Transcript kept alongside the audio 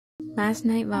Last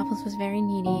night, Waffles was very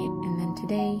needy, and then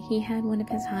today, he had one of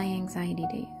his high anxiety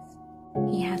days.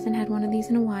 He hasn't had one of these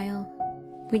in a while.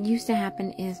 What used to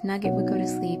happen is Nugget would go to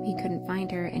sleep, he couldn't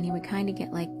find her, and he would kind of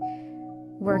get like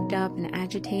worked up and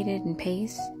agitated and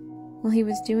pace. Well, he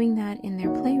was doing that in their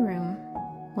playroom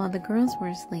while the girls were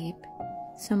asleep.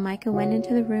 So Micah went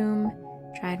into the room,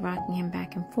 tried rocking him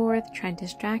back and forth, tried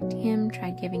distracting him,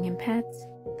 tried giving him pets.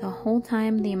 The whole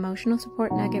time, the emotional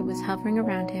support Nugget was hovering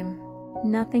around him.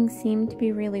 Nothing seemed to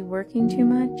be really working too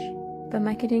much, but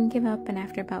Micah didn't give up, and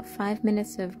after about 5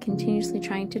 minutes of continuously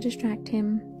trying to distract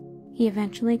him, he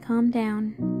eventually calmed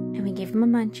down, and we gave him a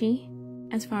munchie.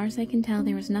 As far as I can tell,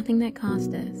 there was nothing that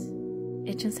caused this.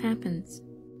 It just happens.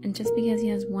 And just because he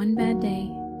has one bad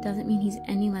day, doesn't mean he's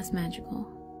any less magical.